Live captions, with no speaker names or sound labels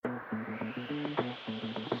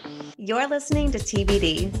You're listening to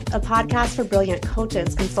TBD, a podcast for brilliant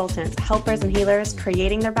coaches, consultants, helpers, and healers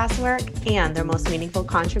creating their best work and their most meaningful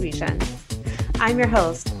contribution. I'm your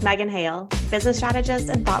host, Megan Hale, business strategist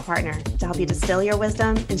and thought partner to help you distill your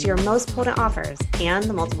wisdom into your most potent offers and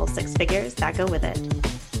the multiple six figures that go with it.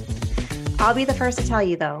 I'll be the first to tell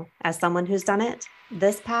you, though, as someone who's done it,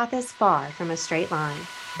 this path is far from a straight line.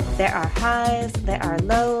 There are highs, there are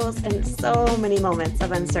lows, and so many moments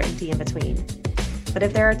of uncertainty in between. But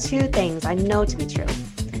if there are two things I know to be true,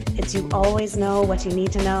 it's you always know what you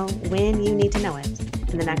need to know when you need to know it.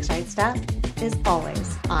 And the next right step is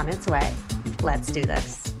always on its way. Let's do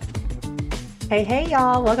this. Hey,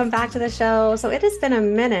 y'all. Welcome back to the show. So it has been a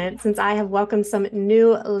minute since I have welcomed some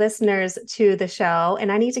new listeners to the show, and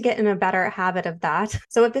I need to get in a better habit of that.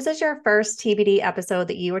 So if this is your first TBD episode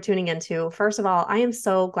that you are tuning into, first of all, I am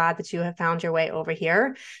so glad that you have found your way over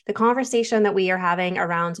here. The conversation that we are having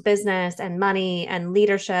around business and money and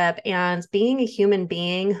leadership and being a human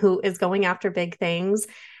being who is going after big things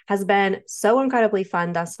has been so incredibly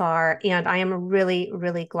fun thus far. And I am really,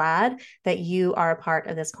 really glad that you are a part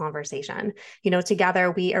of this conversation. You know,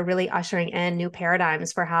 together we are really ushering in new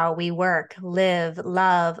paradigms for how we work, live,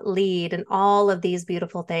 love, lead, and all of these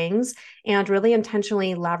beautiful things, and really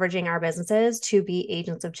intentionally leveraging our businesses to be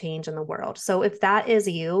agents of change in the world. So if that is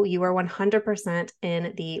you, you are 100%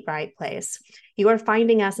 in the right place. You are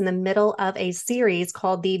finding us in the middle of a series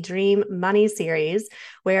called the DreamMoney series,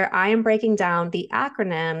 where I am breaking down the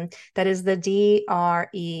acronym that is the DREAM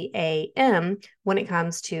when it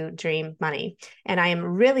comes to Dream Money. And I am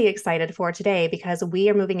really excited for today because we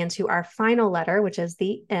are moving into our final letter, which is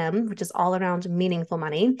the M, which is all around meaningful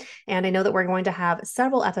money. And I know that we're going to have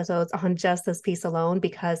several episodes on just this piece alone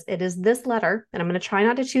because it is this letter, and I'm going to try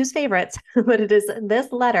not to choose favorites, but it is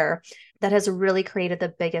this letter that has really created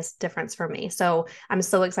the biggest difference for me. So I'm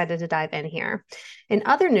so excited to dive in here. In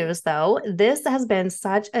other news, though, this has been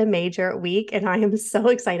such a major week, and I am so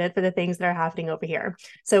excited for the things that are happening over here.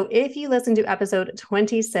 So if you listen to episode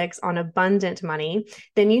 26 on abundant money,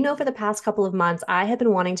 then you know for the past couple of months, I have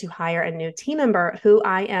been wanting to hire a new team member who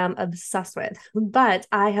I am obsessed with. But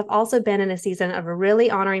I have also been in a season of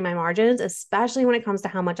really honoring my margins, especially when it comes to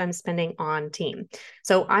how much I'm spending on team.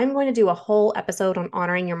 So I'm going to do a whole episode on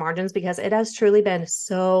honoring your margins because it has truly been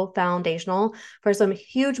so foundational for some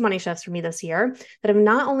huge money shifts for me this year that have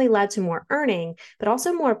not only led to more earning, but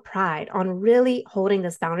also more pride on really holding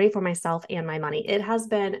this boundary for myself and my money. It has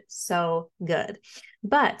been so good.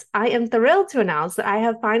 But I am thrilled to announce that I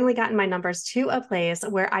have finally gotten my numbers to a place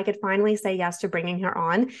where I could finally say yes to bringing her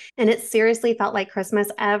on. And it seriously felt like Christmas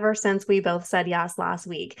ever since we both said yes last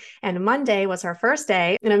week. And Monday was her first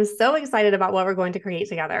day, and I'm so excited about what we're going to create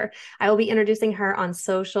together. I will be introducing her on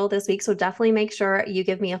social this week, so definitely make sure you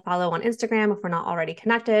give me a follow on Instagram if we're not already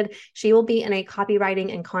connected. She will be in a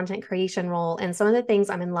copywriting and content creation role, and some of the things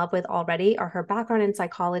I'm in love with already are her background in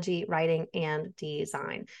psychology, writing, and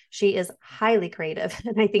design. She is highly creative.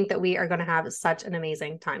 And I think that we are going to have such an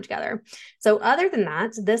amazing time together. So other than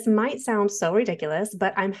that, this might sound so ridiculous,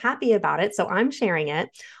 but I'm happy about it. So I'm sharing it.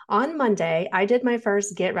 On Monday, I did my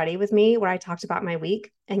first Get Ready With Me where I talked about my week.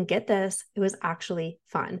 And get this, it was actually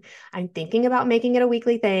fun. I'm thinking about making it a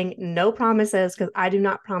weekly thing. No promises, because I do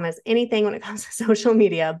not promise anything when it comes to social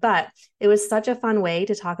media, but it was such a fun way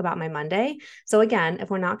to talk about my Monday. So again, if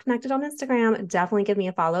we're not connected on Instagram, definitely give me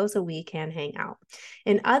a follow so we can hang out.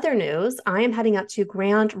 In other news, I am heading up to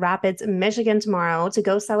Grand Rapids, Michigan tomorrow to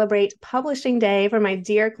go celebrate publishing day for my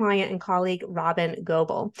dear client and colleague, Robin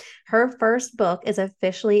Goebel. Her first book is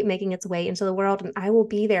officially making its way into the world, and I will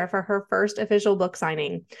be there for her first official book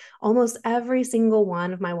signing. Almost every single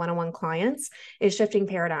one of my one-on-one clients is shifting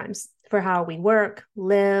paradigms for how we work,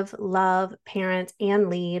 live, love, parent, and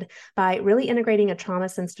lead by really integrating a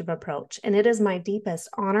trauma-sensitive approach. And it is my deepest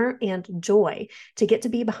honor and joy to get to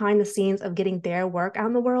be behind the scenes of getting their work out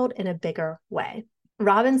in the world in a bigger way.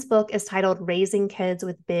 Robin's book is titled Raising Kids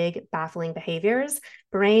with Big, Baffling Behaviors,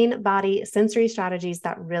 Brain, Body, Sensory Strategies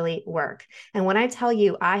That Really Work. And when I tell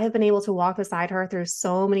you, I have been able to walk beside her through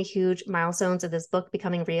so many huge milestones of this book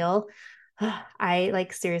becoming real, I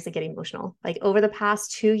seriously get emotional. Over the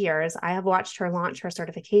past 2 years, I have watched her launch her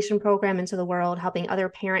certification program into the world, helping other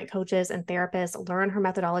parent coaches and therapists learn her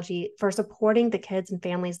methodology for supporting the kids and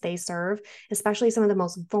families they serve, especially some of the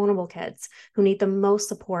most vulnerable kids who need the most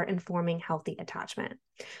support in forming healthy attachment.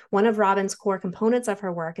 One of Robin's core components of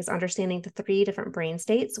her work is understanding the 3 different brain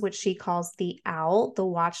states, which she calls the owl, the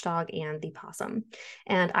watchdog, and the possum.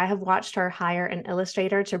 And I have watched her hire an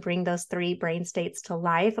illustrator to bring those 3 brain states to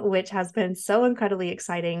life, which has been so incredibly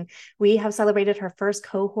exciting. We have celebrated her first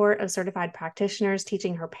cohort of certified practitioners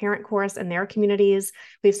teaching her parent course in their communities.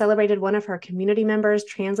 We've celebrated one of her community members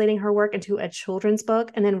translating her work into a children's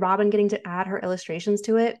book, and then Robin getting to add her illustrations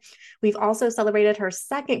to it. We've also celebrated her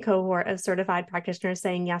second cohort of certified practitioners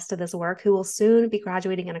saying yes to this work, who will soon be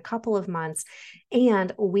graduating in a couple of months.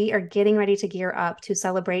 And we are getting ready to gear up to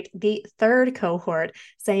celebrate the 3rd cohort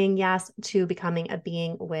saying yes to becoming a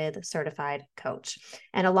Being With certified coach.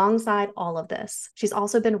 And alongside all of this, she's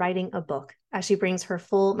also been writing a book as she brings her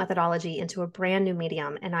full methodology into a brand new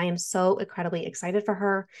medium. And I am so incredibly excited for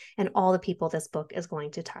her and all the people this book is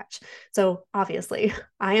going to touch. So obviously,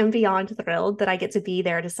 I am beyond thrilled that I get to be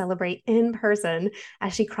there to celebrate in person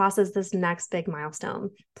as she crosses this next big milestone.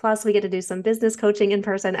 Plus, we get to do some business coaching in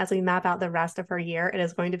person as we map out the rest of her year. It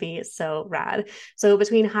is going to be so rad. So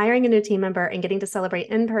between hiring a new team member and getting to celebrate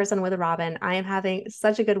in person with Robin, I am having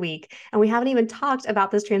such a good week. And we haven't even talked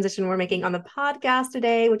about this transition we're making on the podcast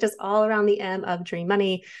today, which is all around the M of Dream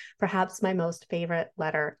Money, perhaps my most favorite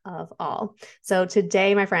letter of all. So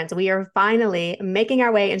today, my friends, we are finally making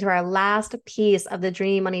our way into our last piece of the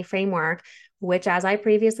Dream Money framework, which, as I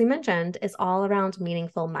previously mentioned, is all around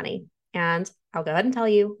meaningful money. And I'll go ahead and tell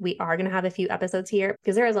you, we are going to have a few episodes here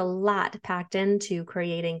because there is a lot packed into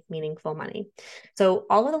creating meaningful money. So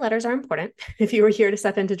all of the letters are important if you were here to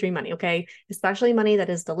step into Dream Money, okay? Especially money that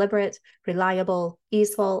is deliberate, reliable,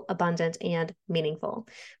 easeful, abundant, and meaningful.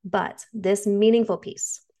 But this meaningful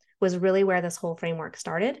piece was really where this whole framework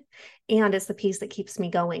started. And it's the piece that keeps me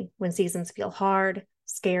going when seasons feel hard,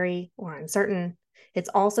 scary, or uncertain. It's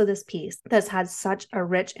also this piece that's had such a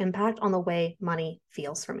rich impact on the way money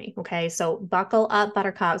feels for me. Okay. So buckle up,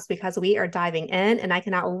 buttercups, because we are diving in, and I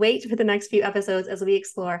cannot wait for the next few episodes as we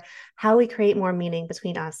explore how we create more meaning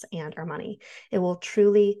between us and our money. It will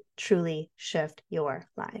truly, truly shift your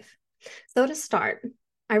life. So to start,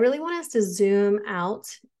 I really want us to zoom out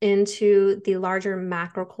into the larger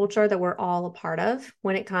macro culture that we're all a part of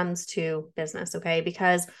when it comes to business, okay?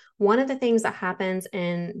 Because one of the things that happens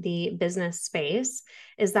in the business space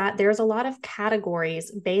is that there's a lot of categories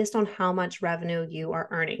based on how much revenue you are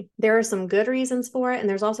earning. There are some good reasons for it, and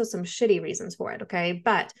there's also some shitty reasons for it, okay?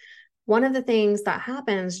 But one of the things that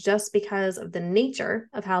happens just because of the nature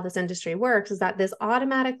of how this industry works is that this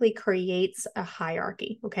automatically creates a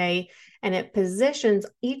hierarchy, okay? And it positions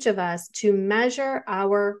each of us to measure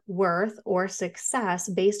our worth or success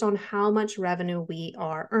based on how much revenue we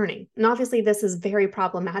are earning. And obviously, this is very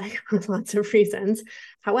problematic for lots of reasons.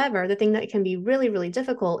 However, the thing that can be really, really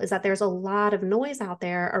difficult is that there's a lot of noise out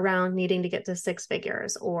there around needing to get to 6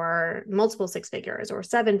 figures or multiple 6 figures or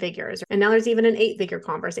 7 figures. And now there's even an 8-figure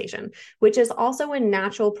conversation, which is also a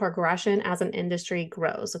natural progression as an industry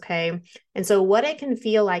grows, okay? And so what it can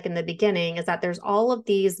feel like in the beginning is that there's all of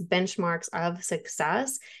these benchmarks of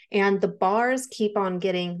success and the bars keep on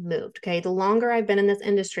getting moved, okay? The longer I've been in this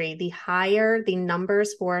industry, the higher the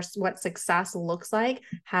numbers for what success looks like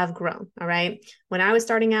have grown, all right? When I was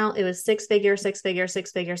starting out, it was 6 figure, 6 figure,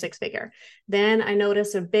 6 figure, 6 figure. Then I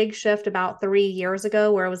noticed a big shift about 3 years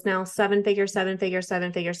ago where it was now 7 figure, 7 figure,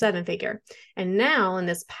 7 figure, 7 figure. And now in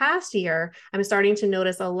this past year, I'm starting to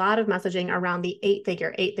notice a lot of messaging around the 8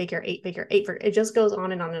 figure, 8 figure, 8 figure, 8 figure. It just goes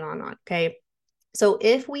on and on and on and on, okay? So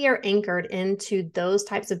if we are anchored into those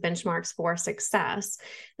types of benchmarks for success,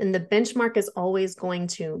 then the benchmark is always going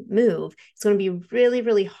to move. It's going to be really,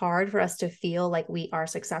 really hard for us to feel like we are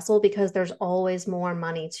successful because there's always more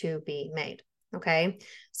money to be made. Okay.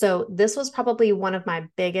 So this was probably one of my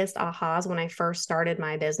biggest ahas when I first started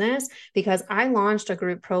my business, because I launched a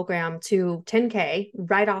group program to 10K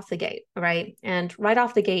right off the gate, right? And right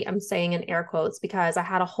off the gate, I'm saying in air quotes, because I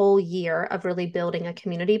had a whole year of really building a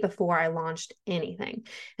community before I launched anything.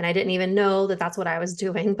 And I didn't even know that that's what I was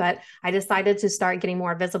doing, but I decided to start getting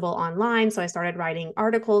more visible online. So I started writing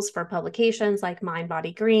articles for publications like Mind,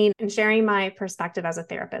 Body, Green and sharing my perspective as a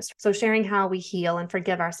therapist. So sharing how we heal and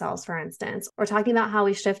forgive ourselves, for instance, or talking about how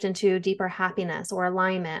we shift into deeper happiness or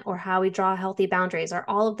alignment, or how we draw healthy boundaries, or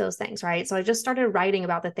all of those things, right? So I just started writing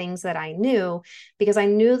about the things that I knew because I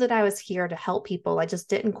knew that I was here to help people. I just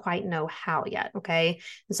didn't quite know how yet, okay?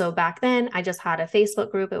 And so back then I just had a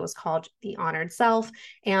Facebook group. It was called The Honored Self.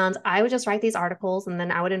 And I would just write these articles and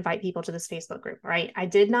then I would invite people to this Facebook group, right? I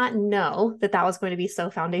did not know that that was going to be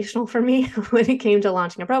so foundational for me when it came to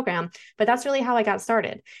launching a program, but that's really how I got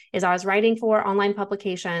started, is I was writing for online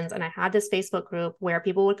publications and I had this Facebook Facebook group where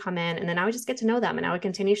people would come in and then I would just get to know them and I would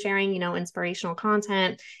continue sharing, inspirational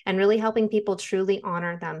content and really helping people truly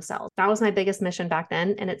honor themselves. That was my biggest mission back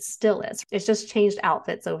then, and it still is. It's just changed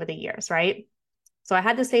outfits over the years, right? So I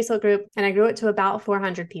had this Facebook group and I grew it to about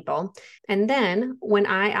 400 people. And then when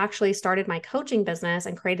I actually started my coaching business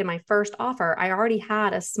and created my first offer, I already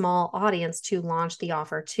had a small audience to launch the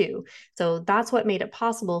offer to. So that's what made it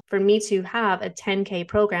possible for me to have a 10K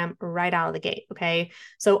program right out of the gate. Okay.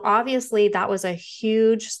 So obviously that was a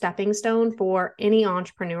huge stepping stone for any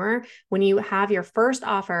entrepreneur when you have your first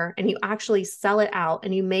offer and you actually sell it out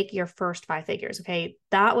and you make your first 5 figures. Okay.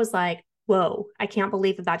 That was like, whoa, I can't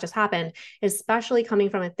believe that just happened, especially coming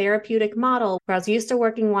from a therapeutic model where I was used to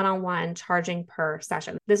working one-on-one, charging per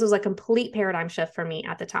session. This was a complete paradigm shift for me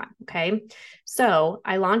at the time. Okay. So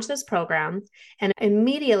I launched this program and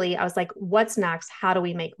immediately I was like, what's next? How do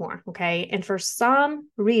we make more? Okay. And for some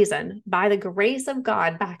reason, by the grace of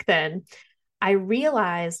God back then, I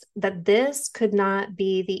realized that this could not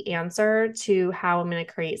be the answer to how I'm going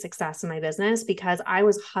to create success in my business because I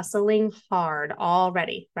was hustling hard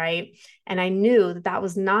already, right? And I knew that that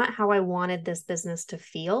was not how I wanted this business to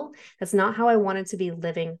feel. That's not how I wanted to be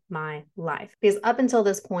living my life. Because up until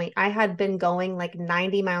this point, I had been going like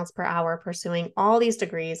 90 miles per hour, pursuing all these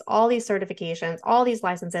degrees, all these certifications, all these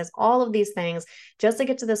licenses, all of these things, just to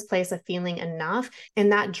get to this place of feeling enough.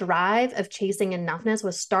 And that drive of chasing enoughness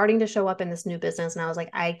was starting to show up in this new business. And I was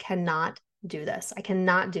like, I cannot do this. I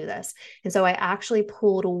cannot do this. And so I actually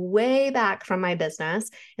pulled way back from my business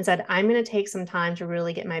and said, I'm going to take some time to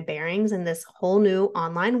really get my bearings in this whole new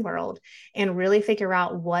online world and really figure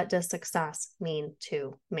out what does success mean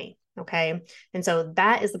to me. Okay. And so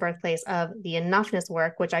that is the birthplace of the enoughness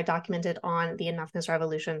work, which I documented on the Enoughness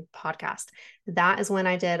Revolution podcast. That is when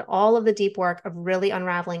I did all of the deep work of really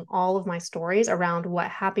unraveling all of my stories around what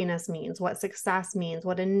happiness means, what success means,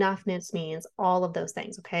 what enoughness means, all of those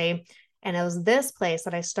things. Okay. And it was this place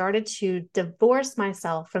that I started to divorce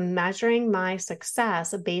myself from measuring my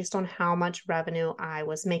success based on how much revenue I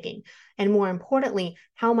was making. And more importantly,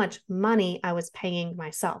 how much money I was paying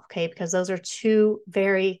myself. Okay. Because those are two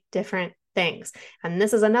very different things. And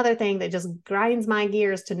this is another thing that just grinds my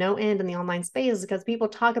gears to no end in the online space because people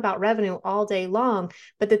talk about revenue all day long.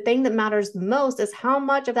 But the thing that matters most is how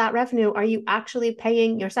much of that revenue are you actually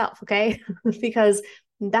paying yourself? Okay. Because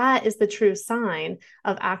that is the true sign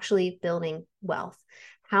of actually building wealth.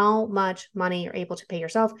 How much money you're able to pay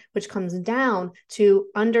yourself, which comes down to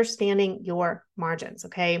understanding your margins.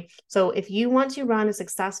 Okay. So if you want to run a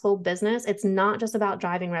successful business, it's not just about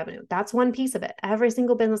driving revenue. That's one piece of it. Every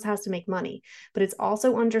single business has to make money, but it's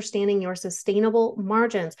also understanding your sustainable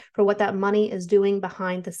margins for what that money is doing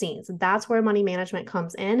behind the scenes. That's where money management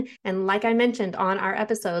comes in. And like I mentioned on our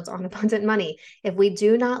episodes on abundant money, if we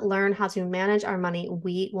do not learn how to manage our money,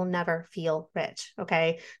 we will never feel rich.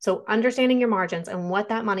 Okay. So understanding your margins and what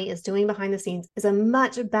that money is doing behind the scenes is a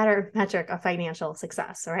much better metric of financial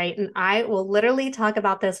success. All right. And I will literally talk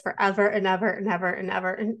about this forever and ever and ever and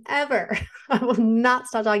ever and ever. I will not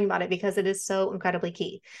stop talking about it because it is so incredibly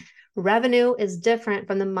key. Revenue is different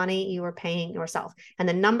from the money you are paying yourself. And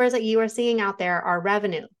the numbers that you are seeing out there are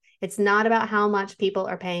revenue. It's not about how much people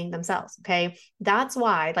are paying themselves. Okay. That's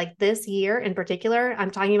why, like this year in particular,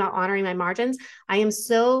 I'm talking about honoring my margins. I am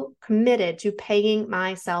so committed to paying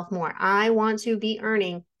myself more. I want to be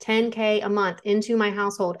earning 10K a month into my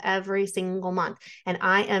household every single month. And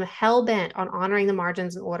I am hell bent on honoring the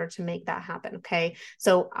margins in order to make that happen. Okay.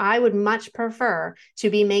 So I would much prefer to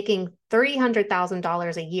be making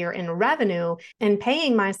 $300,000 a year in revenue and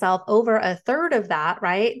paying myself over a third of that,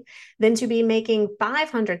 right? Than to be making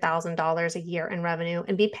 $500,000 a year in revenue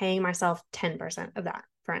and be paying myself 10% of that,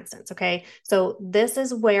 for instance. Okay. So this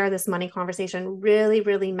is where this money conversation really,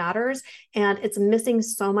 really matters. And it's missing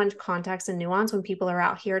so much context and nuance when people are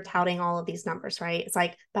out here touting all of these numbers, right? It's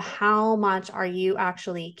like, but how much are you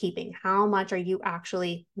actually keeping? How much are you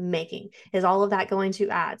actually making? Is all of that going to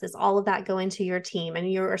ads? Is all of that going to your team?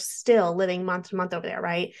 And you're still living month to month over there,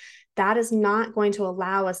 right? That is not going to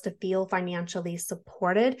allow us to feel financially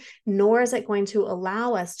supported, nor is it going to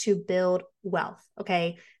allow us to build wealth.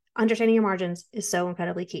 Okay. Understanding your margins is so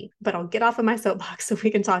incredibly key, but I'll get off of my soapbox so we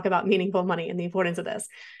can talk about meaningful money and the importance of this.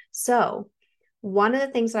 So one of the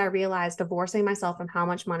things that I realized divorcing myself from how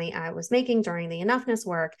much money I was making during the enoughness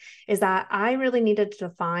work is that I really needed to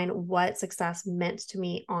define what success meant to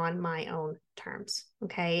me on my own terms.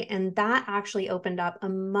 Okay. And that actually opened up a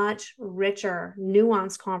much richer,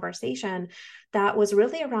 nuanced conversation that was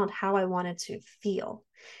really around how I wanted to feel.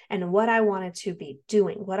 and what I wanted to be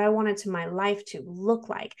doing, what I wanted to my life to look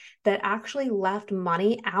like, that actually left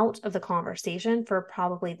money out of the conversation for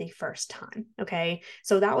probably the first time. Okay.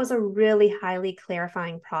 So that was a really highly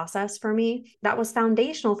clarifying process for me. That was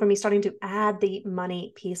foundational for me starting to add the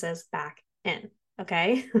money pieces back in.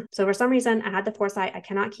 Okay. So for some reason, I had the foresight. I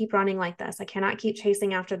cannot keep running like this. I cannot keep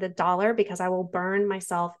chasing after the dollar because I will burn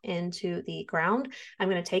myself into the ground. I'm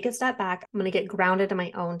going to take a step back. I'm going to get grounded in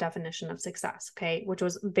my own definition of success. Okay. Which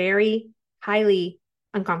was very highly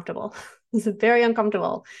uncomfortable. It's very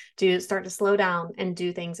uncomfortable to start to slow down and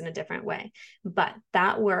do things in a different way. But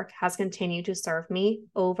that work has continued to serve me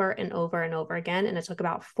over and over and over again. And it took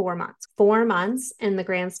about 4 months. 4 months in the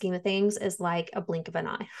grand scheme of things is like a blink of an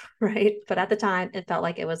eye, right? But at the time, it felt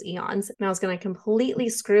like it was eons. And I was going to completely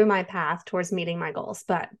screw my path towards meeting my goals.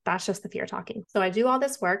 But that's just the fear talking. So I do all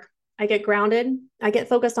this work. I get grounded. I get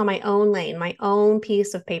focused on my own lane, my own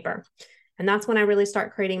piece of paper. And that's when I really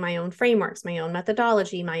start creating my own frameworks, my own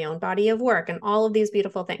methodology, my own body of work, and all of these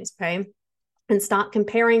beautiful things, okay? And stop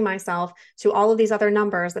comparing myself to all of these other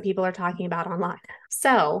numbers that people are talking about online.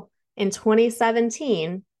 So in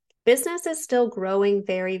 2017, business is still growing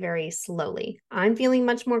very, very slowly. I'm feeling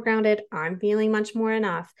much more grounded. I'm feeling much more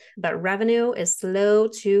enough, but revenue is slow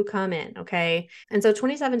to come in. Okay. And so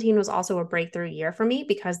 2017 was also a breakthrough year for me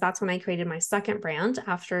because that's when I created my second brand.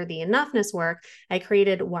 After the enoughness work, I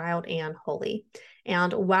created Wild and Holy.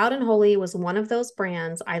 And Wild and Holy was one of those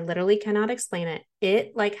brands. I literally cannot explain it.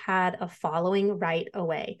 It like had a following right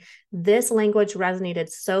away. This language resonated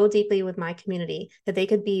so deeply with my community that they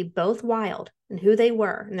could be both wild and who they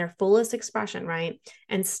were in their fullest expression, right?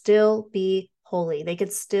 And still be holy. They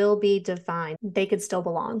could still be divine. They could still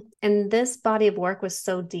belong. And this body of work was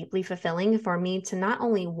so deeply fulfilling for me to not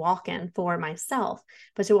only walk in for myself,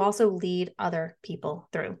 but to also lead other people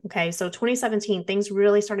through. Okay. So 2017, things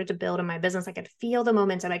really started to build in my business. I could feel the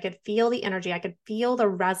momentum. I could feel the energy. I could feel the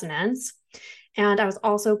resonance. And I was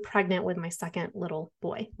also pregnant with my second little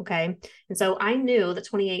boy. Okay. And so I knew that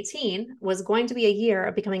 2018 was going to be a year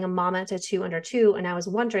of becoming a mama to 2 under 2. And I was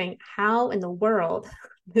wondering how in the world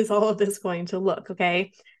is all of this going to look?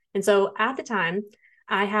 Okay. And so at the time,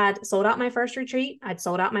 I had sold out my first retreat. I'd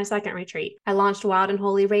sold out my second retreat. I launched Wild and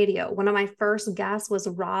Holy Radio. One of my first guests was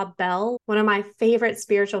Rob Bell, one of my favorite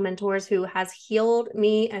spiritual mentors who has healed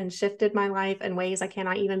me and shifted my life in ways I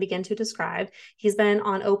cannot even begin to describe. He's been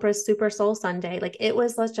on Oprah's Super Soul Sunday. Like it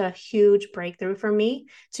was such a huge breakthrough for me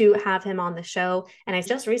to have him on the show. And I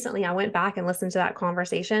just recently, I went back and listened to that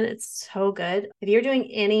conversation. It's so good. If you're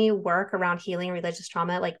doing any work around healing religious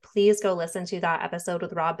trauma, like please go listen to that episode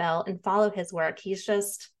with Rob Bell and follow his work. He's just,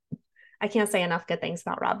 I can't say enough good things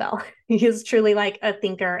about Rob Bell. He is truly like a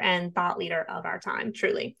thinker and thought leader of our time,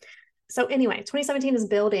 truly. So anyway, 2017 is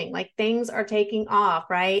building, like things are taking off,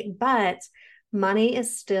 right? But money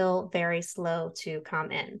is still very slow to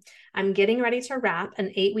come in. I'm getting ready to wrap an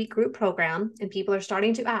 8-week group program, and people are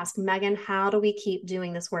starting to ask, Megan, how do we keep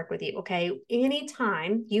doing this work with you? Okay.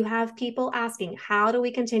 Anytime you have people asking, how do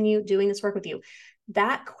we continue doing this work with you?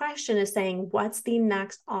 That question is saying, what's the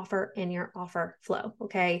next offer in your offer flow?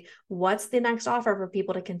 Okay. What's the next offer for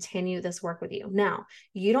people to continue this work with you? Now,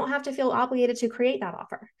 you don't have to feel obligated to create that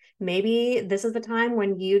offer. Maybe this is the time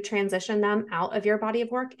when you transition them out of your body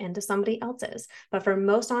of work into somebody else's. But for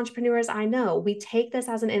most entrepreneurs I know, we take this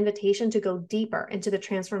as an invitation to go deeper into the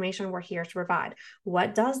transformation we're here to provide.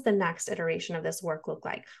 What does the next iteration of this work look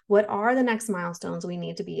like? What are the next milestones we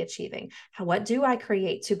need to be achieving? What do I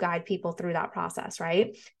create to guide people through that process,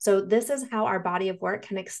 right? So this is how our body of work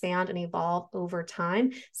can expand and evolve over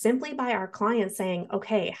time, simply by our clients saying,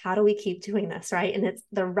 okay, how do we keep doing this, right? And it's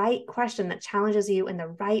the right question that challenges you in the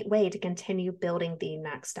right way to continue building the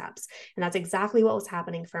next steps. And that's exactly what was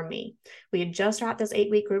happening for me. We had just wrapped this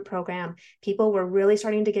 8-week group program. People were really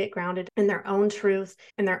starting to get grounded in their own truth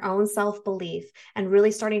and their own self-belief and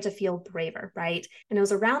really starting to feel braver, right? And it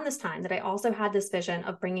was around this time that I also had this vision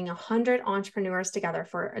of bringing 100 entrepreneurs together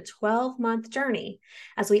for a 12-month journey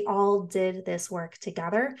as we all did this work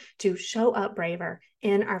together to show up braver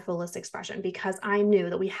in our fullest expression, because I knew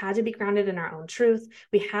that we had to be grounded in our own truth.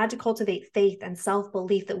 We had to cultivate faith and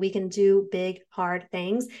self-belief that we can do big, hard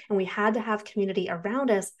things. And we had to have community around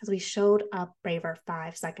us as we showed up braver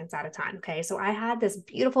 5 seconds at a time. Okay. So I had this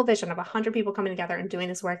beautiful vision of 100 people coming together and doing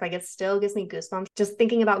this work. Like it still gives me goosebumps just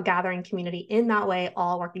thinking about gathering community in that way,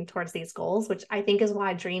 all working towards these goals, which I think is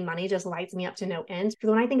why Dream Money just lights me up to no end. Because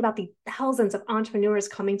when I think about the thousands of entrepreneurs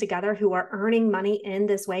coming together who are earning money in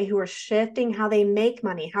this way, who are shifting how they make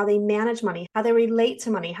money, how they manage money, how they relate to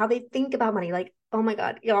money, how they think about money. Like, oh my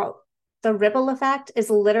God, y'all, The ripple effect is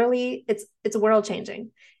literally, it's world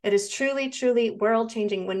changing. It is truly, truly world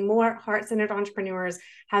changing when more heart-centered entrepreneurs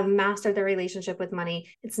have mastered their relationship with money.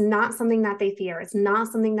 It's not something that they fear. It's not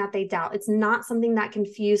something that they doubt. It's not something that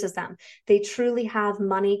confuses them. They truly have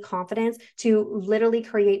money confidence to literally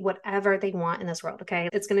create whatever they want in this world. Okay.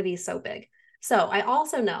 It's going to be so big. So I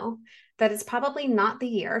also know that it's probably not the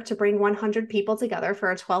year to bring 100 people together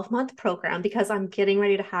for a 12-month program because I'm getting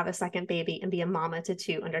ready to have a second baby and be a mama to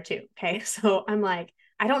 2 under 2. Okay. So I'm like,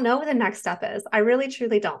 I don't know what the next step is. I really,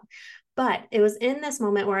 truly don't. But it was in this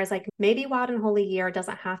moment where I was like, maybe Wild and Holy Year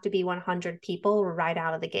doesn't have to be 100 people right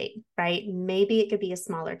out of the gate, right? Maybe it could be a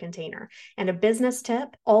smaller container. And a business tip,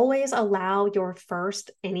 always allow your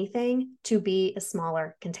first anything to be a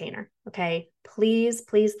smaller container. Okay. Please,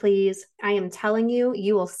 please, please. I am telling you,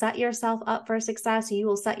 you will set yourself up for success. You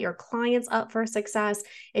will set your clients up for success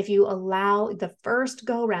if you allow the first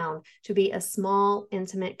go round to be a small,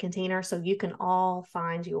 intimate container so you can all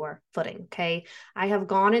find your footing. Okay. I have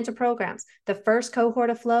gone into programs. The first cohort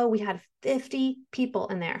of Flow, we had 50 people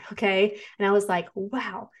in there. Okay. And I was like,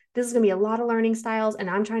 wow, this is going to be a lot of learning styles. And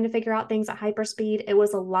I'm trying to figure out things at hyper speed. It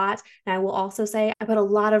was a lot. And I will also say I put a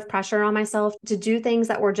lot of pressure on myself to do things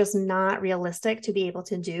that were just not realistic to be able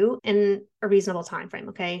to do in a reasonable time frame.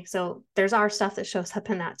 Okay. So there's our stuff that shows up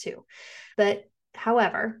in that too. But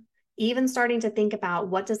however, even starting to think about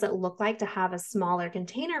what does it look like to have a smaller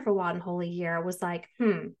container for Wild and Holy Year was like,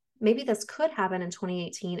 maybe this could happen in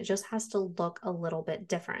 2018. It just has to look a little bit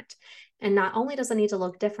different. And not only does it need to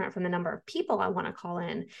look different from the number of people I want to call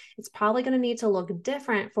in, it's probably going to need to look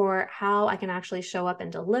different for how I can actually show up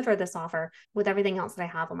and deliver this offer with everything else that I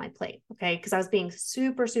have on my plate. Okay. Because I was being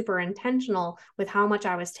super, super intentional with how much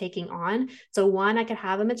I was taking on. So one, I could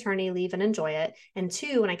have a maternity leave and enjoy it. And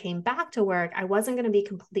two, when I came back to work, I wasn't going to be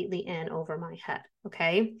completely in over my head.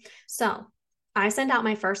 Okay. So I send out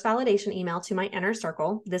my first validation email to my inner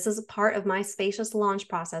circle. This is a part of my spacious launch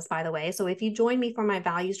process, by the way. So if you joined me for my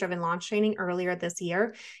values-driven launch training earlier this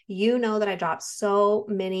year, you know that I dropped so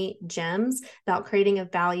many gems about creating a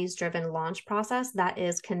values-driven launch process that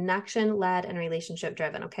is connection-led and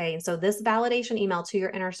relationship-driven, okay? And so this validation email to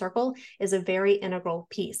your inner circle is a very integral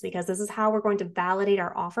piece because this is how we're going to validate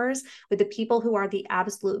our offers with the people who are the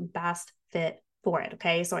absolute best fit for it.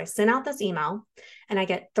 Okay. So I sent out this email and I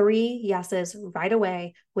get 3 yeses right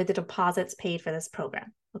away with the deposits paid for this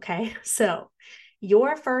program. Okay. So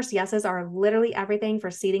your first yeses are literally everything for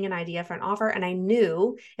seeding an idea for an offer. And I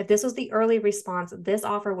knew if this was the early response, this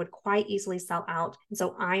offer would quite easily sell out. And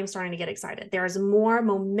so I am starting to get excited. There is more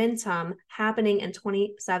momentum happening in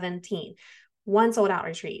 2017. 1 sold out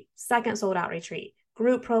retreat, 2nd sold out retreat,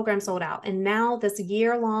 group program sold out. And now this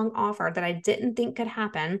year-long offer that I didn't think could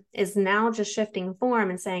happen is now just shifting form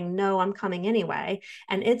and saying, no, I'm coming anyway.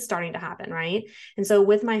 And it's starting to happen, right? And so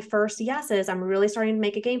with my first yeses, I'm really starting to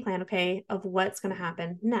make a game plan, okay, of what's going to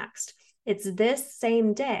happen next. It's this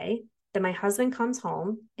same day that my husband comes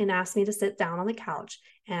home and asks me to sit down on the couch.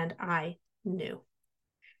 And I knew.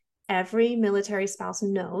 Every military spouse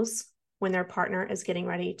knows when their partner is getting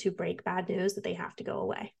ready to break bad news that they have to go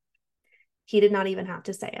away. He did not even have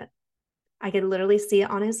to say it. I could literally see it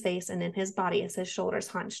on his face and in his body as his shoulders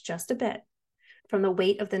hunched just a bit from the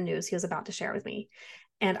weight of the news he was about to share with me.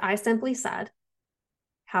 And I simply said,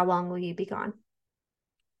 how long will you be gone?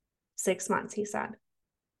 6 months, he said.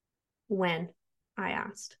 When? I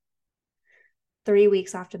asked. 3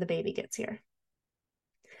 weeks after the baby gets here.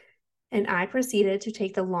 And I proceeded to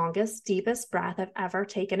take the longest, deepest breath I've ever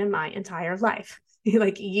taken in my entire life.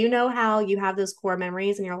 Like, you know how you have those core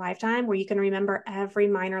memories in your lifetime where you can remember every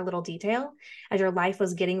minor little detail as your life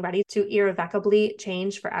was getting ready to irrevocably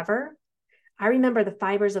change forever? I remember the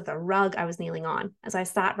fibers of the rug I was kneeling on as I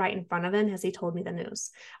sat right in front of him as he told me the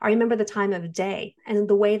news. I remember the time of day and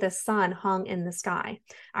the way the sun hung in the sky.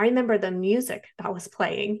 I remember the music that was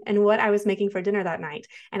playing and what I was making for dinner that night.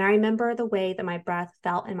 And I remember the way that my breath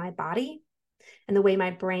felt in my body and the way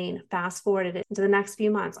my brain fast forwarded it into the next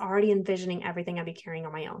few months, already envisioning everything I'd be carrying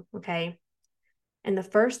on my own. Okay. And the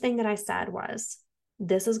first thing that I said was,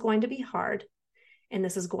 this is going to be hard and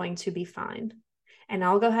this is going to be fine. And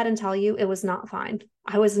I'll go ahead and tell you, it was not fine.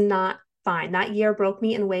 I was not fine. That year broke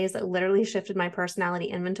me in ways that literally shifted my personality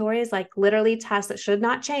inventories, like literally tests that should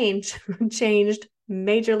not change, changed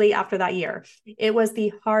majorly after that year. It was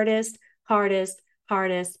the hardest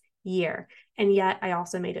year. And yet I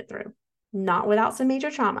also made it through. Not without some major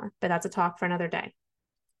trauma, but that's a talk for another day.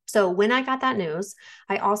 So when I got that news,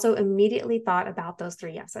 I also immediately thought about those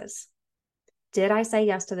 3 yeses. Did I say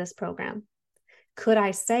yes to this program? Could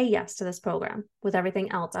I say yes to this program with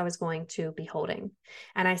everything else I was going to be holding?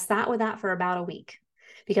 And I sat with that for about a week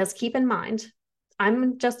because keep in mind,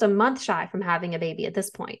 I'm just a month shy from having a baby at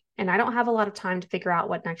this point, and I don't have a lot of time to figure out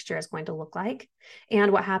what next year is going to look like.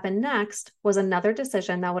 And what happened next was another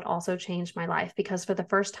decision that would also change my life, because for the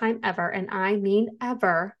first time ever, and I mean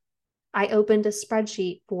ever, I opened a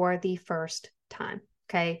spreadsheet for the first time.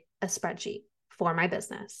 Okay. A spreadsheet for my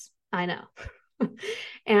business. I know.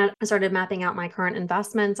 And I started mapping out my current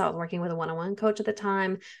investments. I was working with a one-on-one coach at the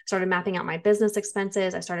time. Started mapping out my business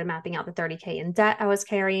expenses. I started mapping out the 30K in debt I was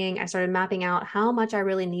carrying. I started mapping out how much I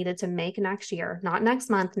really needed to make next year, not next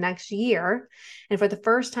month, next year. And for the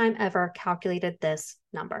first time ever, calculated this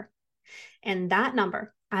number. And that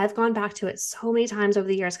number, I've gone back to it so many times over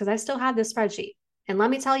the years because I still have this spreadsheet. And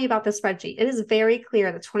let me tell you about this spreadsheet. It is very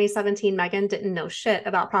clear that 2017 Megan didn't know shit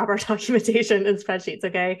about proper documentation and spreadsheets,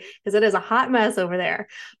 okay? Because it is a hot mess over there.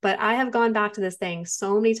 But I have gone back to this thing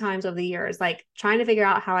so many times over the years, like trying to figure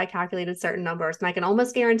out how I calculated certain numbers. And I can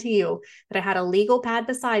almost guarantee you that I had a legal pad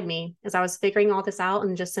beside me as I was figuring all this out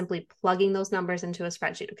and just simply plugging those numbers into a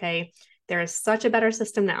spreadsheet, okay? There is such a better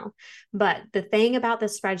system now. But the thing about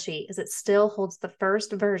this spreadsheet is it still holds the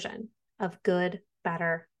first version of good,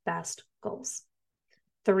 better, best goals.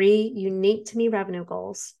 3 unique to me revenue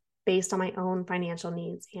goals based on my own financial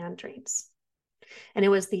needs and dreams. And it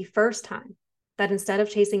was the first time that instead of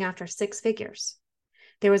chasing after 6 figures,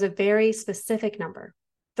 there was a very specific number,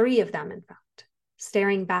 3 of them, in fact,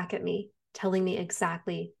 staring back at me, telling me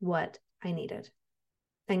exactly what I needed.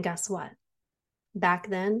 And guess what? Back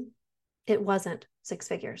then, it wasn't 6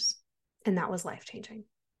 figures, and that was life-changing.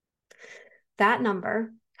 That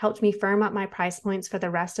number helped me firm up my price points for the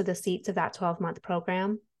rest of the seats of that 12-month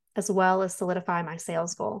program, as well as solidify my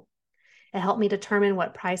sales goal. It helped me determine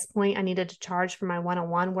what price point I needed to charge for my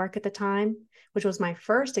one-on-one work at the time, which was my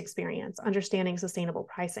first experience understanding sustainable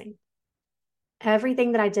pricing.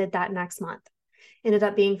 Everything that I did that next month ended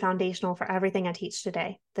up being foundational for everything I teach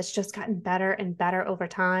today. That's just gotten better and better over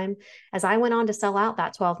time as I went on to sell out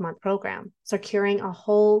that 12-month program, securing a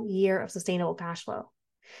whole year of sustainable cash flow.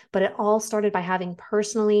 But it all started by having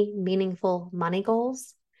personally meaningful money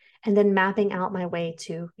goals and then mapping out my way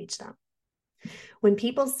to reach them. When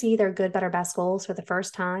people see their good, better, best goals for the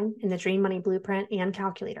first time in the Dream Money Blueprint and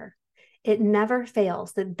calculator, it never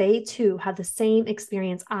fails that they too have the same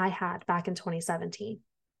experience I had back in 2017.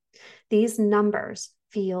 These numbers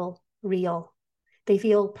feel real. They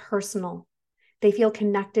feel personal. They feel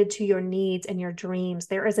connected to your needs and your dreams.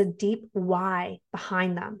 There is a deep why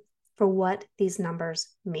behind them for what these numbers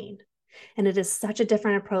mean. And it is such a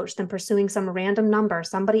different approach than pursuing some random number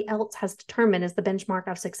somebody else has determined is the benchmark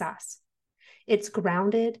of success. It's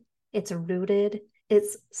grounded, it's rooted,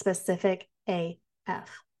 it's specific AF.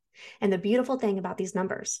 And the beautiful thing about these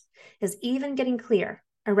numbers is even getting clear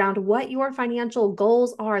around what your financial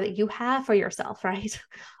goals are that you have for yourself, right?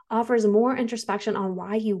 Offers more introspection on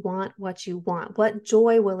why you want what you want. What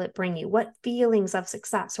joy will it bring you? What feelings of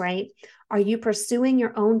success, right? Are you pursuing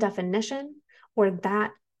your own definition or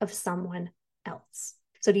that of someone else?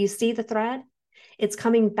 So do you see the thread? It's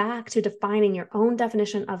coming back to defining your own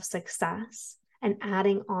definition of success and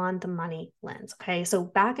adding on the money lens, okay? So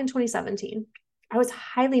back in 2017, I was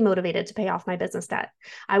highly motivated to pay off my business debt.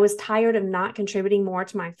 I was tired of not contributing more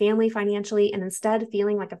to my family financially and instead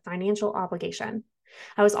feeling like a financial obligation.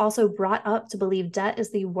 I was also brought up to believe debt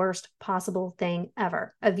is the worst possible thing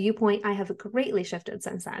ever, a viewpoint I have greatly shifted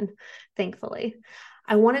since then, thankfully.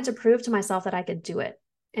 I wanted to prove to myself that I could do it,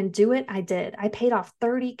 and do it I did. I paid off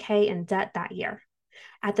 $30K in debt that year.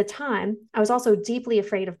 At the time, I was also deeply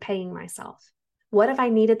afraid of paying myself. What if I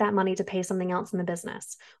needed that money to pay something else in the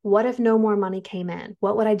business? What if no more money came in?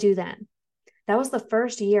 What would I do then? That was the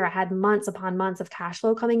first year I had months upon months of cash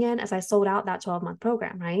flow coming in as I sold out that 12-month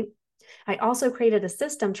program, right? I also created a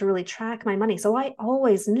system to really track my money. So I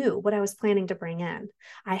always knew what I was planning to bring in.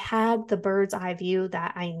 I had the bird's eye view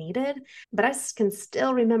that I needed, but I can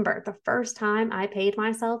still remember the first time I paid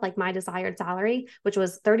myself like my desired salary, which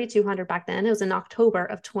was $3,200 back then. It was in October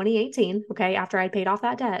of 2018, okay, after I paid off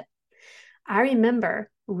that debt. I remember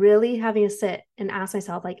really having to sit and ask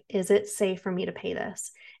myself, like, is it safe for me to pay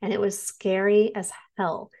this? And it was scary as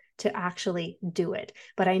hell to actually do it.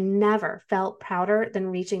 But I never felt prouder than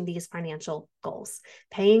reaching these financial goals,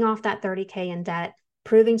 paying off that $30K in debt,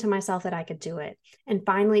 proving to myself that I could do it, and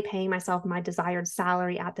finally paying myself my desired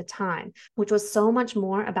salary at the time, which was so much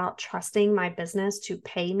more about trusting my business to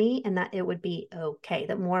pay me and that it would be okay,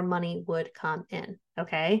 that more money would come in.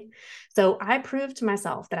 Okay. So I proved to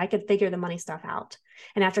myself that I could figure the money stuff out.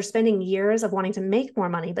 And after spending years of wanting to make more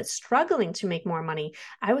money, but struggling to make more money,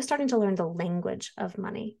 I was starting to learn the language of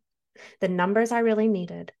money, the numbers I really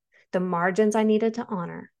needed, the margins I needed to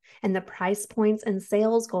honor, and the price points and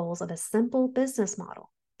sales goals of a simple business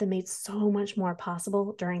model that made so much more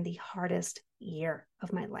possible during the hardest year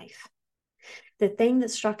of my life. The thing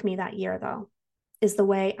that struck me that year, though, is the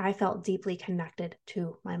way I felt deeply connected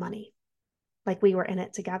to my money, like we were in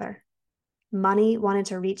it together. Money wanted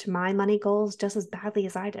to reach my money goals just as badly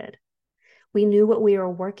as I did. We knew what we were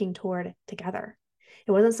working toward together.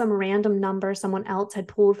 It wasn't some random number someone else had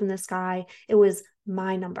pulled from the sky. It was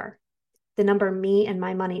my number, the number me and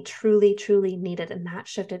my money truly, truly needed, and that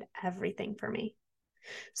shifted everything for me.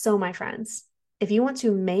 So, my friends, if you want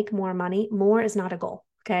to make more money, more is not a goal,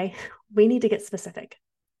 okay? We need to get specific.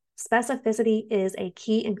 Specificity is a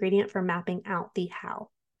key ingredient for mapping out the how.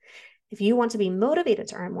 If you want to be motivated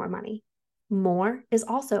to earn more money, more is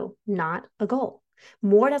also not a goal.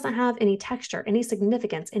 More doesn't have any texture, any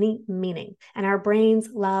significance, any meaning. And our brains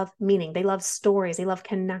love meaning. They love stories. They love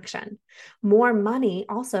connection. More money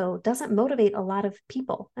also doesn't motivate a lot of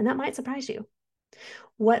people, and that might surprise you.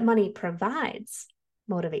 What money provides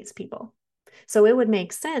motivates people. So it would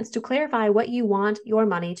make sense to clarify what you want your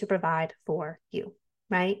money to provide for you.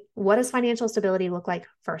 Right? What does financial stability look like?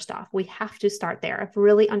 First off, we have to start there of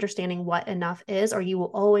really understanding what enough is, or you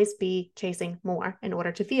will always be chasing more in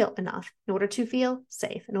order to feel enough, in order to feel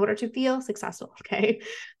safe, in order to feel successful. Okay.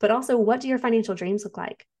 But also, what do your financial dreams look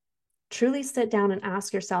like? Truly sit down and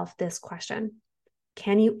ask yourself this question.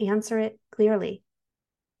 Can you answer it clearly?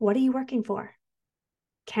 What are you working for?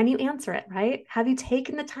 Can you answer it, right? Have you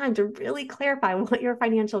taken the time to really clarify what your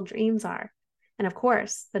financial dreams are? And of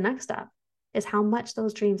course, the next step is how much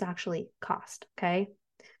those dreams actually cost, okay?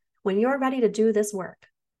 When you're ready to do this work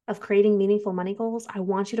of creating meaningful money goals, I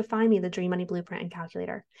want you to find me the Dream Money Blueprint and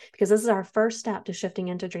Calculator, because this is our first step to shifting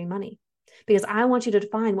into Dream Money. Because I want you to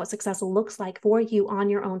define what success looks like for you on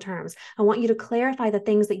your own terms. I want you to clarify the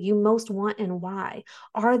things that you most want and why.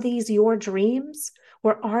 Are these your dreams,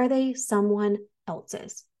 or are they someone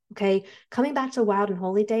else's? Okay, coming back to wild and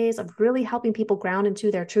holy days of really helping people ground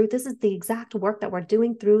into their truth. This is the exact work that we're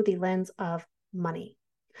doing through the lens of money.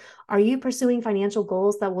 Are you pursuing financial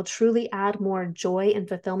goals that will truly add more joy and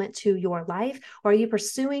fulfillment to your life? Or are you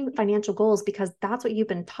pursuing financial goals because that's what you've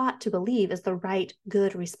been taught to believe is the right,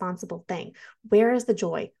 good, responsible thing? Where is the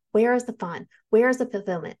joy? Where is the fun? Where is the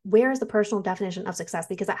fulfillment? Where is the personal definition of success?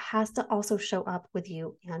 Because it has to also show up with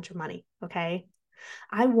you and your money, okay?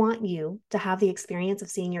 I want you to have the experience of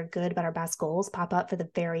seeing your good, better, best goals pop up for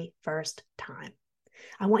the very first time.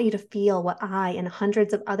 I want you to feel what I and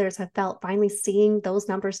hundreds of others have felt finally seeing those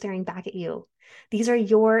numbers staring back at you. These are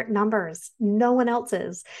your numbers, no one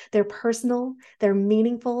else's. They're personal, they're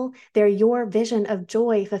meaningful, they're your vision of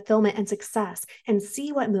joy, fulfillment, and success. And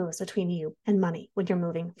see what moves between you and money when you're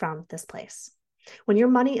moving from this place. When your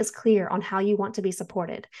money is clear on how you want to be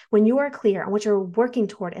supported, when you are clear on what you're working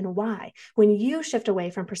toward and why, when you shift away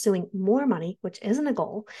from pursuing more money, which isn't a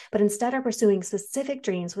goal, but instead are pursuing specific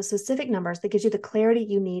dreams with specific numbers that gives you the clarity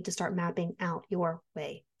you need to start mapping out your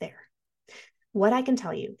way there. What I can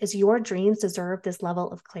tell you is your dreams deserve this level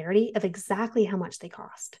of clarity of exactly how much they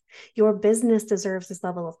cost. Your business deserves this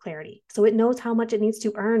level of clarity, so it knows how much it needs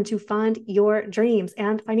to earn to fund your dreams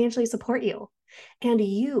and financially support you. And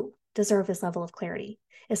you deserve this level of clarity,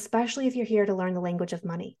 especially if you're here to learn the language of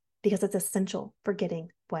money, because it's essential for getting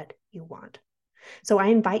what you want. So I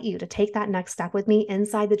invite you to take that next step with me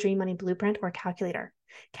inside the Dream Money Blueprint or Calculator.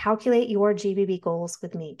 Calculate your GBB goals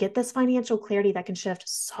with me. Get this financial clarity that can shift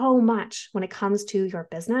so much when it comes to your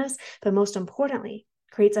business, but most importantly,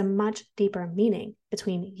 creates a much deeper meaning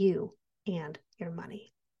between you and your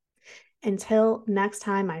money. Until next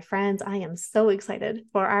time, my friends, I am so excited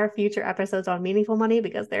for our future episodes on meaningful money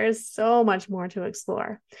because there is so much more to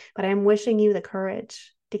explore. But I'm wishing you the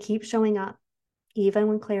courage to keep showing up, even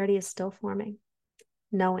when clarity is still forming,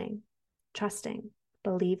 knowing, trusting,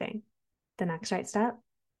 believing the next right step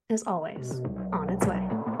is always on its way.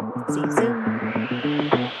 See you soon.